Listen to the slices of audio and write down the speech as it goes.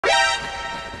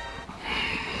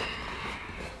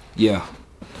Yeah.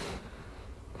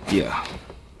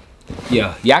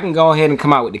 Y'all can go ahead and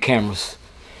come out with the cameras.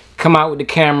 Come out with the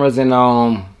cameras and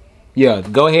yeah,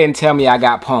 go ahead and tell me I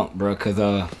got punked, bro, cause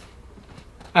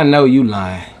I know you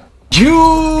lying. YouTube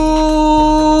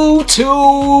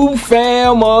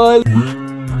family,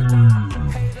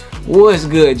 what's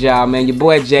good, y'all, man? Your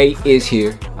boy Jay is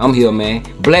here. I'm here, man.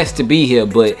 Blessed to be here,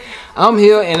 but I'm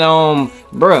here and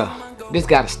bruh, this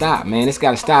gotta stop, man. This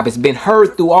gotta stop. It's been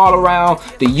heard through all around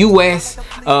the US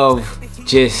of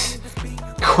just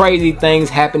crazy things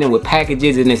happening with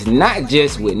packages, and it's not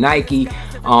just with Nike,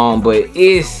 but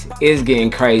it's getting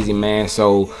crazy, man.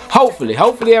 So hopefully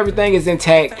everything is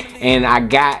intact and I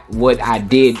got what I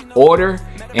did order,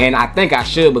 and I think I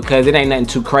should because it ain't nothing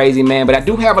too crazy, man. But I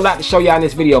do have a lot to show y'all in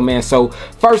this video, man. So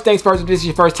first things first, if this is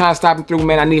your first time stopping through,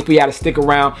 man, I need for y'all to stick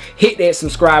around, hit that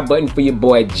subscribe button for your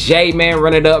boy Jay, man.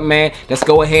 Run it up, man. Let's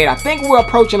go ahead. I think we're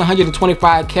approaching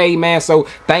 125K, man. So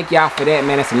thank y'all for that,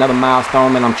 man. That's another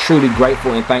milestone, man. I'm truly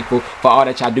grateful and thankful for all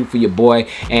that y'all do for your boy.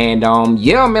 And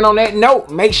yeah, man, on that note,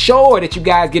 make sure that you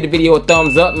guys give the video a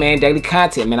thumbs up, man. Daily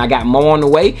content, man. I got more on the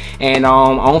way. And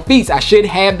on feet, I should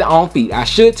have the on feet. I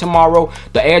should tomorrow,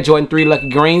 the Air Jordan 3 Lucky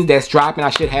Greens that's dropping. I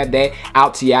should have that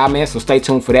out to y'all, man. So stay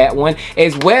tuned for that one.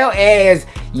 As well as,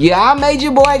 y'all made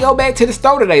your boy go back to the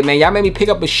store today, man. Y'all made me pick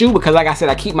up a shoe because, like I said,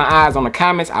 I keep my eyes on the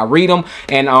comments. I read them,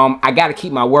 and I gotta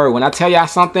keep my word. When I tell y'all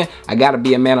something, I gotta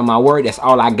be a man of my word. That's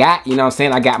all I got. You know what I'm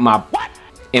saying? I got my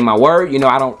in my word. You know,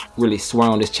 I don't really swear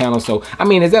on this channel, so I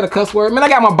mean, is that a cuss word? Man, I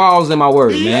got my balls in my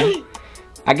word, man.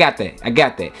 I got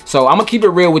that. So I'm gonna keep it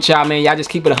real with y'all, man. Y'all just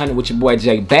keep it 100 with your boy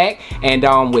Jay back. And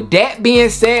with that being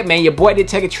said, man, your boy did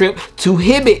take a trip to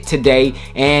Hibbett today,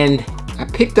 and I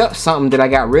picked up something that I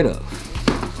got rid of.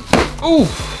 Ooh,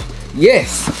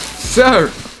 yes, sir.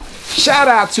 Shout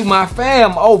out to my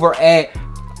fam over at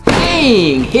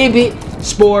Hibbett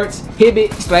Sports,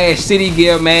 Hibbett/City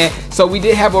Gear, man. So we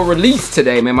did have a release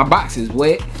today, man. My box is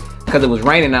wet because it was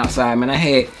raining outside, man. I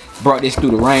had brought this through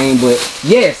the rain, but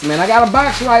yes, man, I got a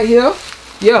box right here.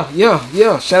 Yeah.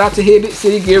 Shout out to Hibbett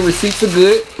City Gear. Receipts are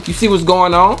good. You see what's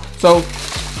going on. So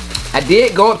I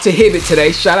did go up to Hibbett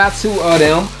today. Shout out to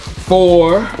them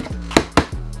for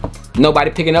nobody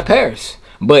picking up pairs.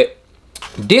 But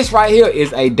this right here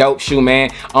is a dope shoe,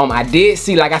 man. I did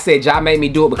see, like I said, y'all made me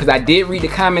do it because I did read the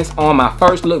comments on my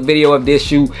first look video of this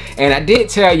shoe, and I did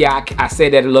tell y'all, I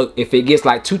said that, look, if it gets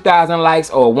like 2,000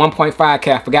 likes or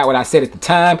 1.5K, I forgot what I said at the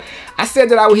time. I said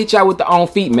that I would hit y'all with the on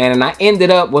feet, man, and I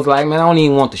ended up was like, man, I don't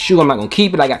even want the shoe. I'm not gonna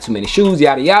keep it. I got too many shoes,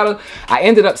 yada yada. I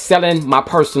ended up selling my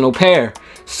personal pair.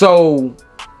 So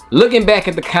looking back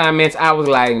at the comments, I was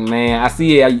like, man, I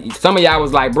see some of y'all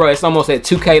was like, bro, it's almost at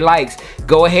 2K likes.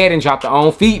 Go ahead and drop the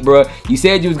on feet, bro. You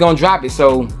said you was gonna drop it,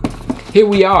 so here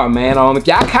we are, man. If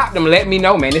y'all copped them, let me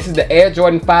know, man. This is the Air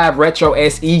Jordan 5 Retro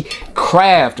SE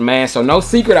Craft, man. So no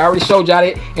secret, I already showed y'all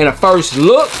it in a first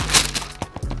look.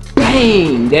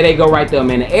 Bang! There they go right there,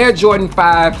 man. The Air Jordan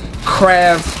 5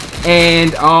 Craft,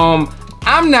 and I'm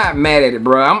not mad at it,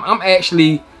 bro. I'm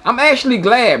actually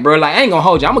glad, bro. Like, I ain't gonna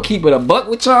hold you. I'm gonna keep it a buck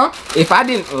with y'all. If I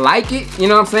didn't like it, you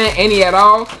know what I'm saying, any at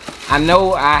all, I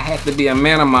know I have to be a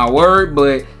man of my word,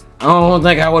 but I don't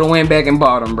think I would have went back and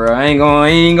bought them, bro. I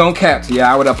ain't gonna cap to y'all.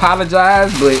 I would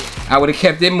apologize, but I would have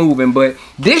kept it moving. But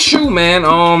this shoe, man,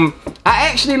 I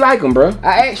actually like them, bro.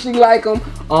 I actually like them.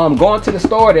 Going to the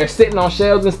store, they're sitting on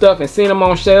shelves and stuff, and seeing them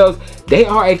on shelves, they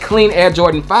are a clean Air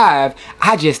Jordan 5.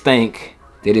 I just think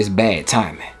that it's bad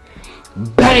timing.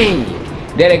 Bang!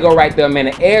 There they go right there, man.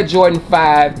 The Air Jordan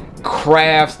 5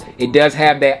 Crafts. It does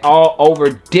have that all over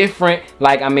different,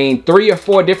 like, I mean, 3 or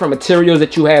 4 different materials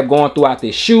that you have going throughout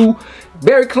this shoe.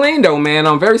 Very clean though,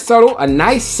 man. Very subtle. A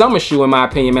nice summer shoe in my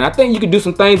opinion, man. I think you could do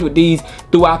some things with these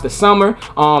throughout the summer.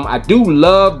 I do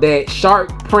love that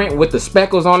shark print with the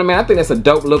speckles on it, man. I think that's a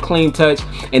dope little clean touch.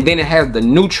 And then it has the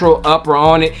neutral upper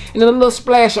on it, and then a little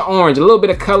splash of orange, a little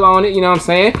bit of color on it, you know what I'm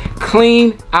saying?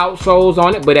 Clean outsoles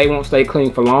on it, but they won't stay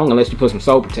clean for long unless you put some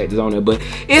sole protectors on it. But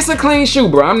it's a clean shoe,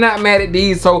 bro. I'm not mad at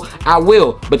these, so I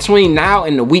will between now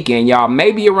and the weekend, y'all.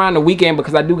 Maybe around the weekend,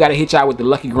 because I do gotta hit y'all with the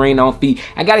Lucky Green on feet.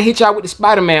 I gotta hit y'all with the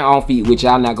Spider-Man on feet, which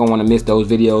y'all not gonna want to miss those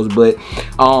videos. But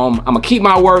I'm gonna keep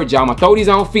my word, y'all. I'm gonna throw these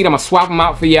on feet. I'm gonna swap them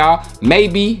out for y'all.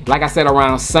 Maybe, like I said,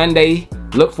 around Sunday.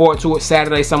 Look forward to it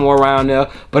Saturday, somewhere around there.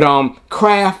 But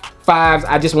Craft 5s,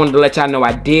 I just wanted to let y'all know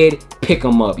I did pick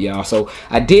them up, y'all. So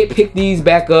I did pick these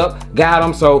back up, got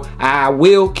them. So I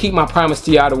will keep my promise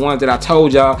to y'all, the ones that I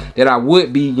told y'all that I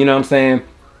would be, you know what I'm saying,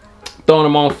 throwing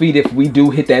them on feet if we do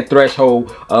hit that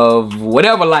threshold of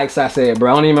whatever likes I said,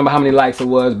 bro. I don't even remember how many likes it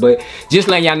was, but just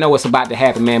letting y'all know what's about to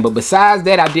happen, man. But besides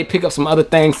that, I did pick up some other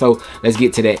things, so let's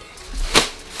get to that.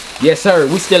 Yes, sir.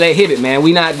 We still at Hibbett, man.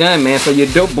 We not done, man. So your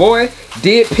dope boy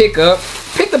did picked up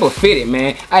a fitted,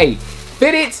 man. Hey,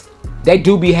 fitteds, they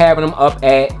do be having them up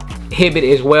at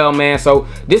Hibbett as well, man. So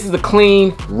this is a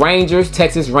clean Rangers,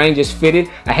 Texas Rangers fitted.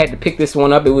 I had to pick this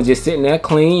one up. It was just sitting there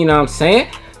clean, you know what I'm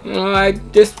saying? You know,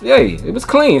 hey, it was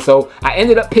clean. So I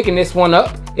ended up picking this one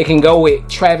up. It can go with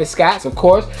Travis Scott's, of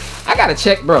course. I gotta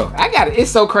check, bro. It's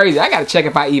so crazy. I gotta check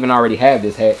if I even already have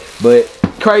this hat. But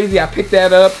crazy, I picked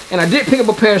that up. And I did pick up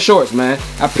a pair of shorts, man.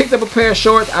 I picked up a pair of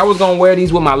shorts. I was gonna wear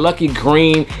these with my lucky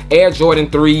green Air Jordan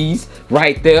 3s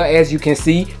right there, as you can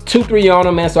see. 2-3 on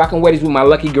them, man. So I can wear these with my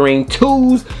lucky green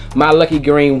 2s, my lucky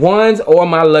green 1s, or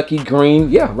my lucky green,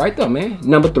 yeah, right there, man,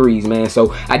 number 3s, man.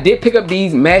 So I did pick up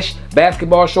these mesh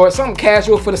basketball shorts, something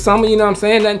casual for the summer, you know what I'm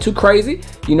saying? Nothing too crazy,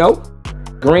 you know.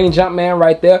 Green Jumpman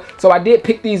right there. So I did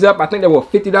pick these up. I think they were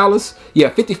 $50.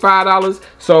 Yeah, $55.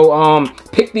 So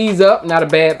pick these up. Not a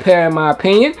bad pair in my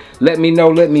opinion. Let me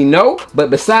know.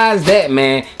 But besides that,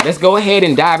 man, let's go ahead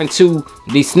and dive into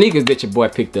these sneakers that your boy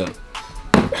picked up.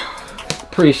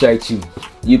 Appreciate you,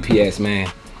 UPS, man.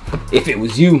 If it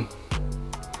was you,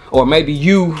 or maybe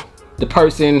you, the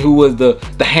person who was the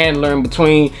handler in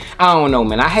between, I don't know,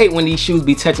 man. I hate when these shoes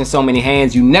be touching so many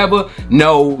hands. You never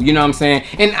know, you know what I'm saying?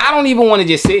 And I don't even want to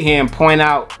just sit here and point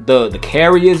out the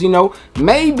carriers, you know.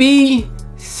 Maybe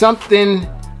something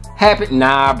happened.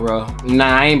 Nah, bro.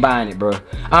 Nah, I ain't buying it, bro.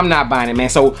 I'm not buying it, man.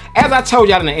 So as I told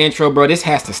y'all in the intro, bro, this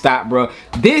has to stop, bro.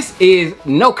 This is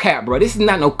no cap, bro. This is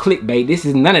not no clickbait. This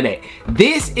is none of that.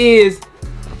 This is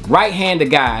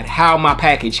right-handed guide how my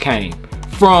package came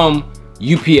from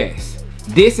UPS.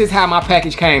 This is how my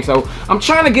package came. So I'm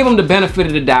trying to give them the benefit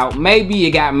of the doubt. Maybe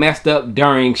it got messed up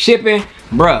during shipping.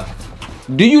 Bruh,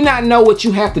 do you not know what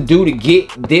you have to do to get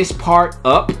this part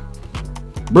up?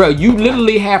 Bruh, you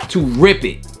literally have to rip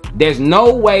it. There's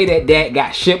no way that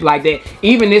got shipped like that.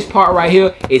 Even this part right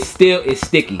here is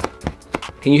sticky.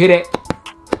 Can you hear that?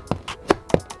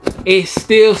 It's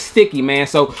still sticky, man.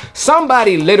 So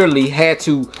somebody literally had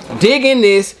to dig in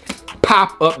this,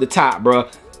 pop up the top,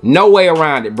 bruh. No way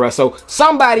around it, bro. So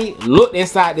somebody looked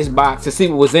inside this box to see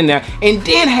what was in there and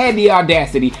then had the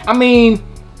audacity. I mean,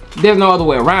 there's no other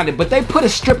way around it, but they put a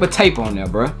strip of tape on there,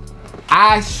 bro.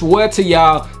 I swear to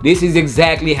y'all, this is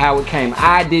exactly how it came.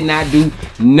 I did not do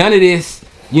none of this,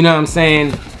 you know what I'm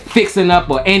saying, fixing up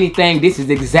or anything. This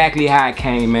is exactly how it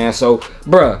came, man. So,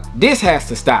 bruh, this has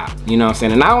to stop, you know what I'm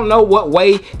saying? And I don't know what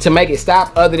way to make it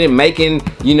stop other than making,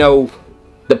 you know,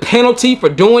 the penalty for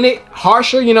doing it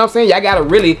harsher, you know what I'm saying? Y'all gotta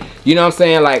really, you know what I'm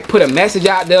saying, like put a message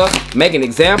out there, make an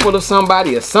example of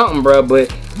somebody or something, bro. But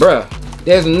bruh,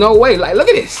 there's no way. Like, look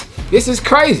at this. This is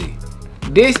crazy.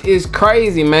 This is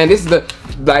crazy, man. This is the,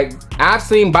 like, I've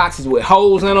seen boxes with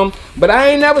holes in them, but I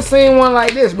ain't never seen one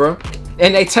like this, bro.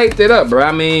 And they taped it up, bro.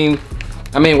 I mean,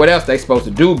 what else they supposed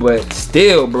to do? But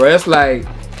still, bro, it's like,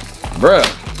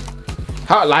 bruh.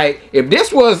 How, like, if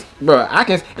this was, bro, I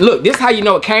can look. This how you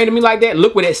know it came to me like that.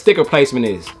 Look where that sticker placement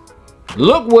is.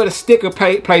 Look where the sticker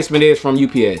placement is from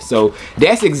UPS. So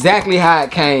that's exactly how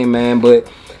it came, man. But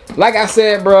like I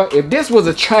said, bro, if this was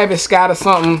a Travis Scott or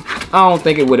something, I don't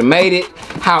think it would have made it.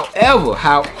 However,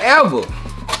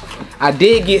 I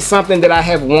did get something that I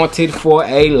have wanted for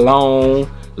a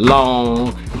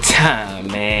long time,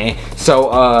 man. So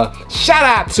shout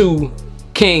out to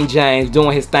King James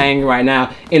doing his thing right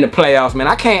now in the playoffs, man.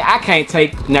 I can't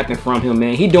take nothing from him,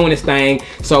 man. He doing his thing.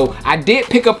 So I did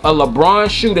pick up a LeBron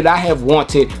shoe that I have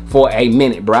wanted for a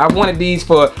minute, bro. I wanted these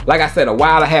for, like I said, a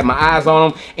while. I had my eyes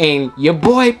on them, and your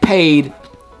boy paid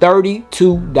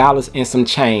 $32 and some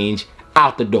change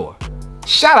out the door.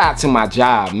 Shout out to my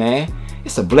job, man.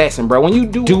 It's a blessing, bro. When you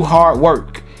do hard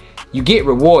work, you get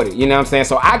rewarded, you know what I'm saying?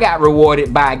 So I got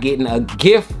rewarded by getting a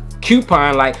gift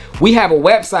coupon. Like, we have a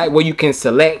website where you can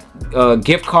select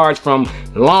gift cards from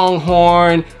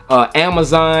Longhorn,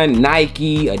 Amazon,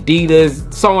 Nike,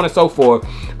 Adidas, so on and so forth.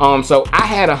 So I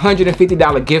had a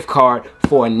 $150 gift card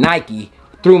for Nike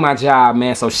through my job,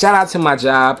 man. So shout out to my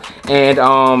job.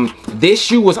 And this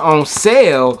shoe was on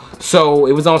sale, so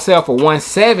it was on sale for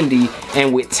 $170,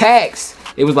 and with tax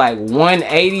it was like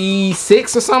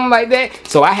 $186 or something like that.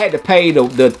 So I had to pay the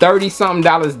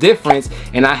 $30-something difference,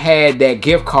 and I had that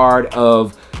gift card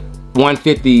of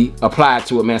 $150 applied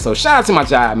to it, man. So shout out to my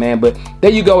job, man. But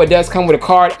there you go. It does come with a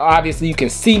card. Obviously, you can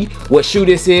see what shoe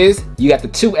this is. You got the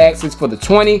 2X's for the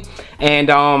 20. And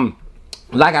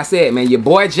like I said, man, your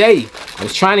boy Jay, I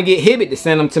was trying to get Hibbett to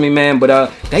send them to me, man,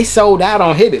 but they sold out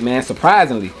on Hibbett, man.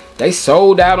 Surprisingly, they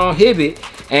sold out on Hibbett.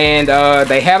 And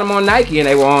they had them on Nike and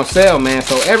they were on sale, man.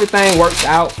 So everything works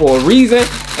out for a reason.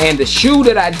 And the shoe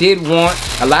that I did want,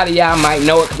 a lot of y'all might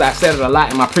know it because I said it a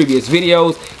lot in my previous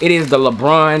videos. It is the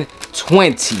LeBron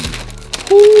 20.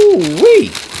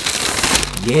 Ooh-wee.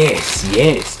 Yes,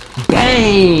 yes.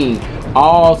 Bang!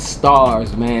 All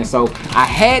stars, man. So I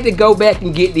had to go back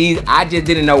and get these. I just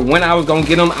didn't know when I was gonna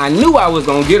get them. I knew I was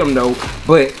gonna get them though,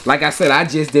 but like I said, I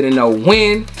just didn't know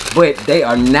when. But they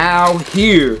are now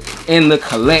here in the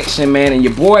collection, man. And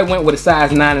your boy went with a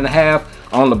size 9.5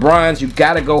 on LeBrons. You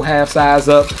gotta go half size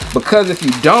up, because if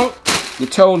you don't, your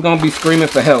toes gonna be screaming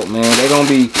for help, man. They're gonna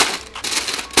be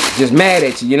just mad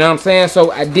at you, you know what I'm saying?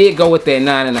 So I did go with that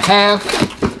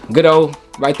 9.5. Good old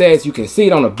right there, as you can see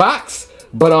it on the box.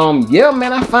 But yeah,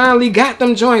 man, I finally got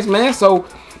them joints, man. So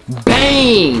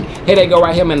bang, here they go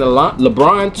right here, man. The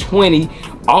LeBron 20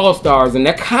 All-Stars, and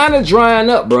they're kind of drying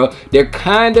up, bro. They're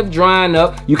kind of drying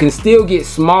up. You can still get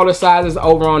smaller sizes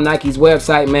over on Nike's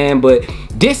website, man, but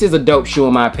this is a dope shoe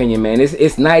in my opinion, man.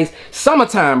 It's nice.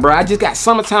 Summertime, bro. I just got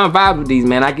summertime vibes with these,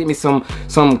 man. I get me some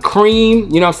cream,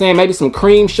 you know what I'm saying? Maybe some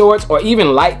cream shorts, or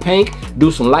even light pink. Do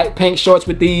some light pink shorts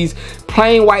with these.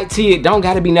 Plain white tee, it don't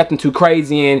gotta be nothing too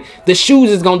crazy, and the shoes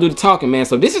is gonna do the talking, man.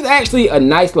 So this is actually a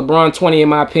nice LeBron 20 in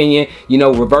my opinion. You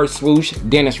know, reverse swoosh,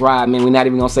 Dennis Rodman. We're not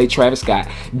even gonna say Travis Scott.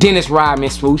 Dennis Rodman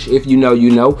swoosh, if you know,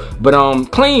 you know.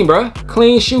 But clean, bro.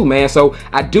 Clean shoe, man. So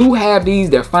I do have these.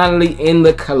 They're finally in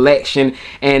the collection.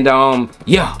 And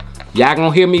yeah, y'all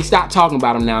gonna hear me stop talking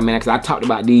about them now, man, because I talked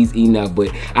about these enough.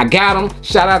 But I got them.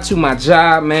 Shout out to my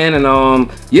job, man. And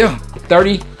yeah,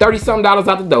 30 something dollars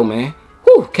out the door, man.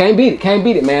 Whew, can't beat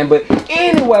it, man. But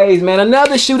anyways, man,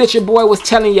 another shoe that your boy was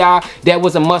telling y'all that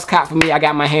was a must cop for me. I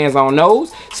got my hands on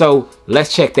those. So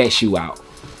let's check that shoe out.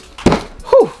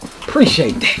 Whew,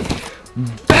 appreciate that.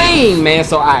 Bang, man.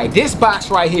 So all right, this box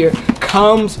right here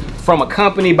comes from a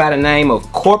company by the name of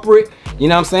Corporate. You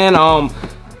know what I'm saying?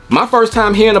 My first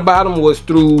time hearing about them was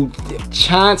through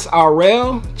Chance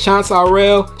RL. Shout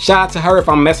out to her if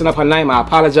I'm messing up her name. I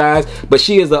apologize. But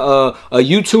she is a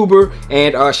YouTuber,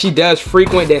 and she does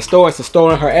frequent that store. It's a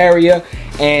store in her area.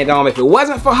 And if it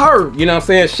wasn't for her, you know what I'm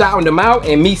saying, shouting them out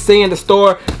and me seeing the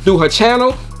store through her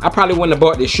channel, I probably wouldn't have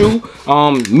bought this shoe.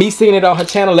 Me seeing it on her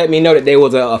channel let me know that there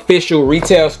was an official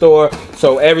retail store,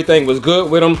 so everything was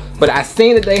good with them. But I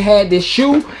seen that they had this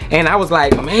shoe, and I was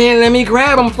like, man, let me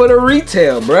grab them for the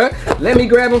retail, bruh. Let me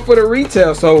grab them for the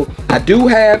retail. So I do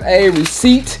have a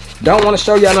receipt. Don't want to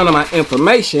show y'all none of my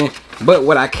information, but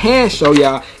what I can show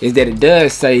y'all is that it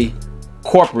does say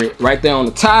Corporate right there on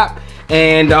the top,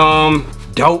 and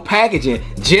dope packaging,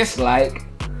 just like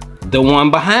the one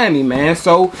behind me, man.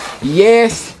 So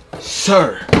yes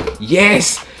sir,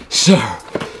 yes sir.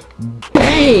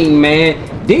 Bang,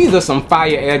 man. These are some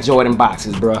fire Air Jordan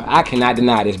boxes, bro. I cannot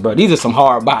deny this, bro. These are some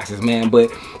hard boxes, man.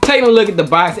 But taking a look at the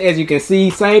box, as you can see,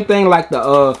 same thing like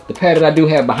the pair that I do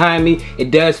have behind me.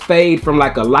 It does fade from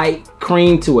like a light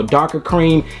cream to a darker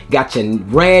cream. Got your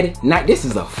red night. This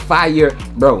is a fire,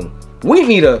 bro. We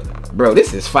need a, bro,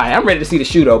 this is fire. I'm ready to see the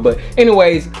shoe though. But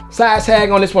anyways, size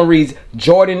tag on this one reads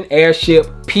Jordan Airship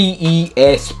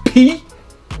PESP.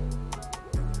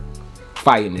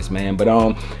 Fireness, man. But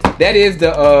that is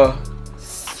the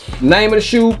name of the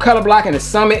shoe. Color block in the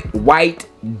Summit White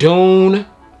Dune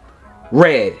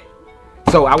Red.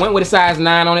 So I went with a size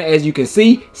 9 on it, as you can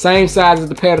see. Same size as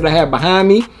the pair that I have behind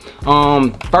me.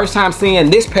 First time seeing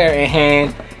this pair in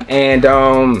hand, and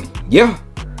yeah.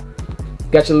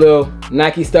 Got your little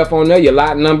Nike stuff on there, your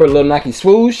lot number, little Nike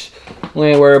swoosh. We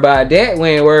ain't worried about that. We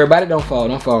ain't worried about it. Don't fall,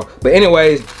 don't fall. But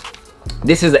anyways,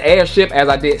 this is an Airship, as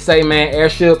I did say, man,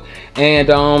 Airship. And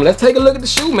let's take a look at the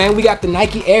shoe, man. We got the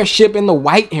Nike Airship in the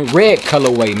white and red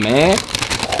colorway, man.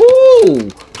 Whoo,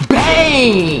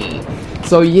 bang.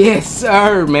 So yes,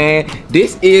 sir, man.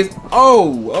 This is,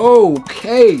 oh,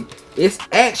 okay. It's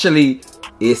actually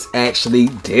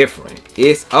different.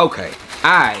 It's okay.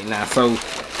 All right, now, so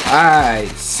alright,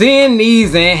 seeing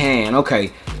these in hand.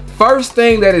 Okay, first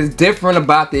thing that is different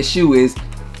about this shoe is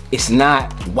it's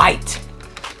not white.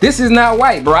 This is not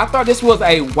white, bro. I thought this was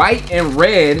a white and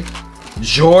red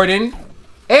Jordan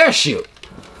Airship.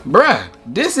 Bruh,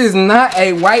 this is not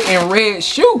a white and red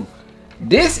shoe.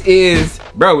 This is,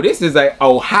 bro, this is a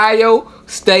Ohio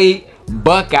State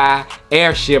Buckeye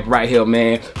Airship right here,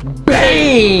 man.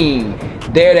 Bang!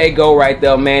 There they go right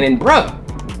there, man. And bruh,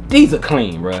 these are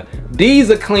clean, bruh.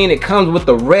 These are clean. It comes with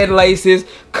the red laces,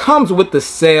 comes with the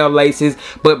sail laces.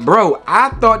 But bro, I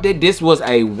thought that this was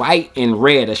a white and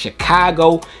red, a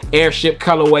Chicago Airship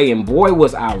colorway, and boy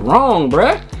was I wrong,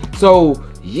 bruh. So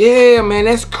yeah, man,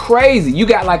 that's crazy. You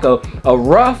got like a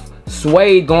rough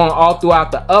suede going all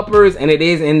throughout the uppers, and it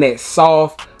is in that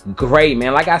soft gray,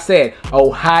 man. Like I said,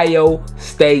 Ohio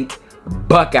State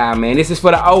Buckeye, man. This is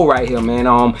for the O right here,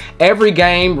 man. Every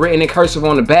game written in cursive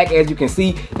on the back, as you can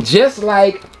see, just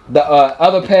like the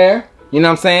other pair. You know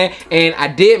what I'm saying? And I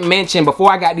did mention,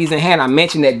 before I got these in hand, I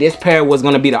mentioned that this pair was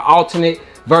going to be the alternate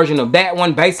version of that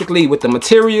one, basically with the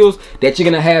materials that you're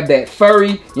gonna have that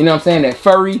furry, you know what I'm saying, that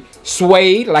furry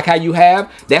suede like how you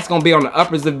have, that's gonna be on the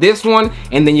uppers of this one,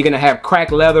 and then you're gonna have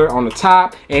cracked leather on the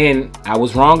top. And I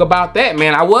was wrong about that,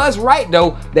 man. I was right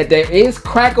though, that there is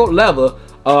crackled leather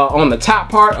on the top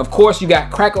part. Of course you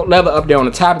got crackled leather up there on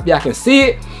the top if y'all can see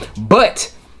it,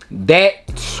 but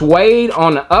that suede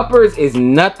on the uppers is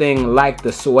nothing like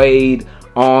the suede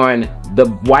on the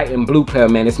white and blue pair,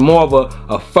 man. It's more of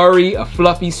a furry, a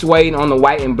fluffy suede on the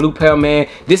white and blue pair, man.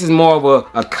 This is more of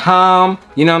a calm,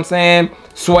 you know what I'm saying,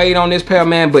 suede on this pair,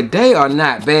 man. But they are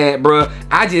not bad, bruh.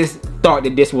 I just thought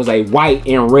that this was a white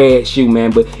and red shoe,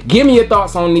 man. But give me your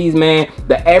thoughts on these, man.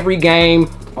 The every game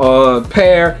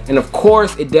pair, and of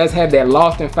course it does have that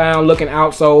lost and found looking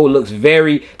outsole. Looks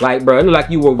very like, bro, it look like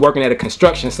you were working at a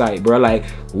construction site, bro. Like,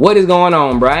 what is going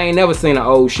on, bro? I ain't never seen an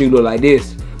old shoe look like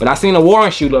this. But I seen a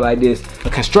Warren shoe look like this, a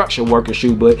construction worker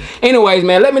shoe. But anyways,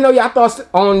 man, let me know y'all thoughts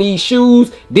on these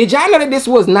shoes. Did y'all know that this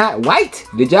was not white?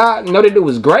 Did y'all know that it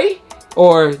was gray?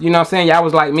 Or, you know what I'm saying, y'all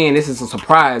was like, man, this is a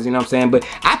surprise, you know what I'm saying? But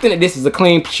I think that this is a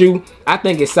clean shoe. I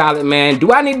think it's solid, man.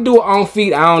 Do I need to do it on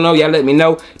feet? I don't know. Y'all let me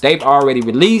know. They've already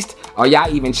released. Are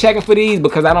y'all even checking for these?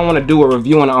 Because I don't want to do a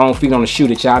review on the on feet on the shoe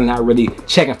that y'all not really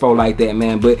checking for like that,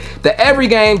 man. But the every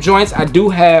game joints, I do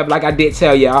have, like I did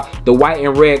tell y'all, the white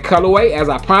and red colorway, as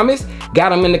I promised. Got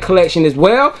them in the collection as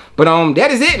well. But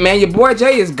that is it, man. Your boy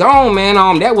Jay is gone, man.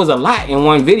 That was a lot in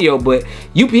one video. But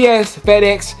UPS,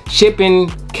 FedEx, shipping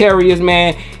carriers,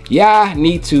 man, y'all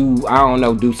need to, I don't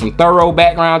know, do some thorough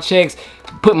background checks,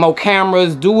 put more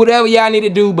cameras, do whatever y'all need to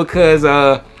do, because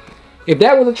if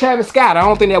that was a Travis Scott, I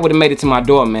don't think that would have made it to my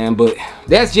door, man. But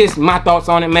that's just my thoughts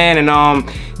on it, man. And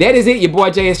that is it. Your boy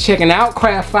Jay is checking out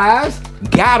Craft 5s.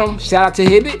 Got him. Shout out to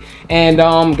Hibbit. And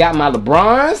got my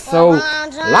LeBrons. So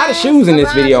a lot of shoes in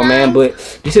this video, man. But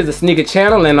this is a sneaker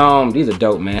channel, and these are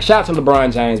dope, man. Shout out to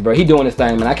LeBron James, bro. He doing his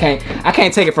thing, man. I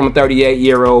can't take it from a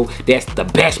 38-year-old that's the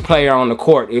best player on the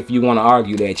court, if you want to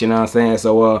argue that, you know what I'm saying?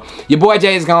 So your boy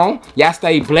Jay is gone. Y'all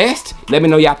stay blessed. Let me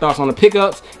know y'all thoughts on the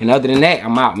pickups. And other than that,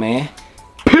 I'm out, man.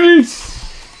 Peace.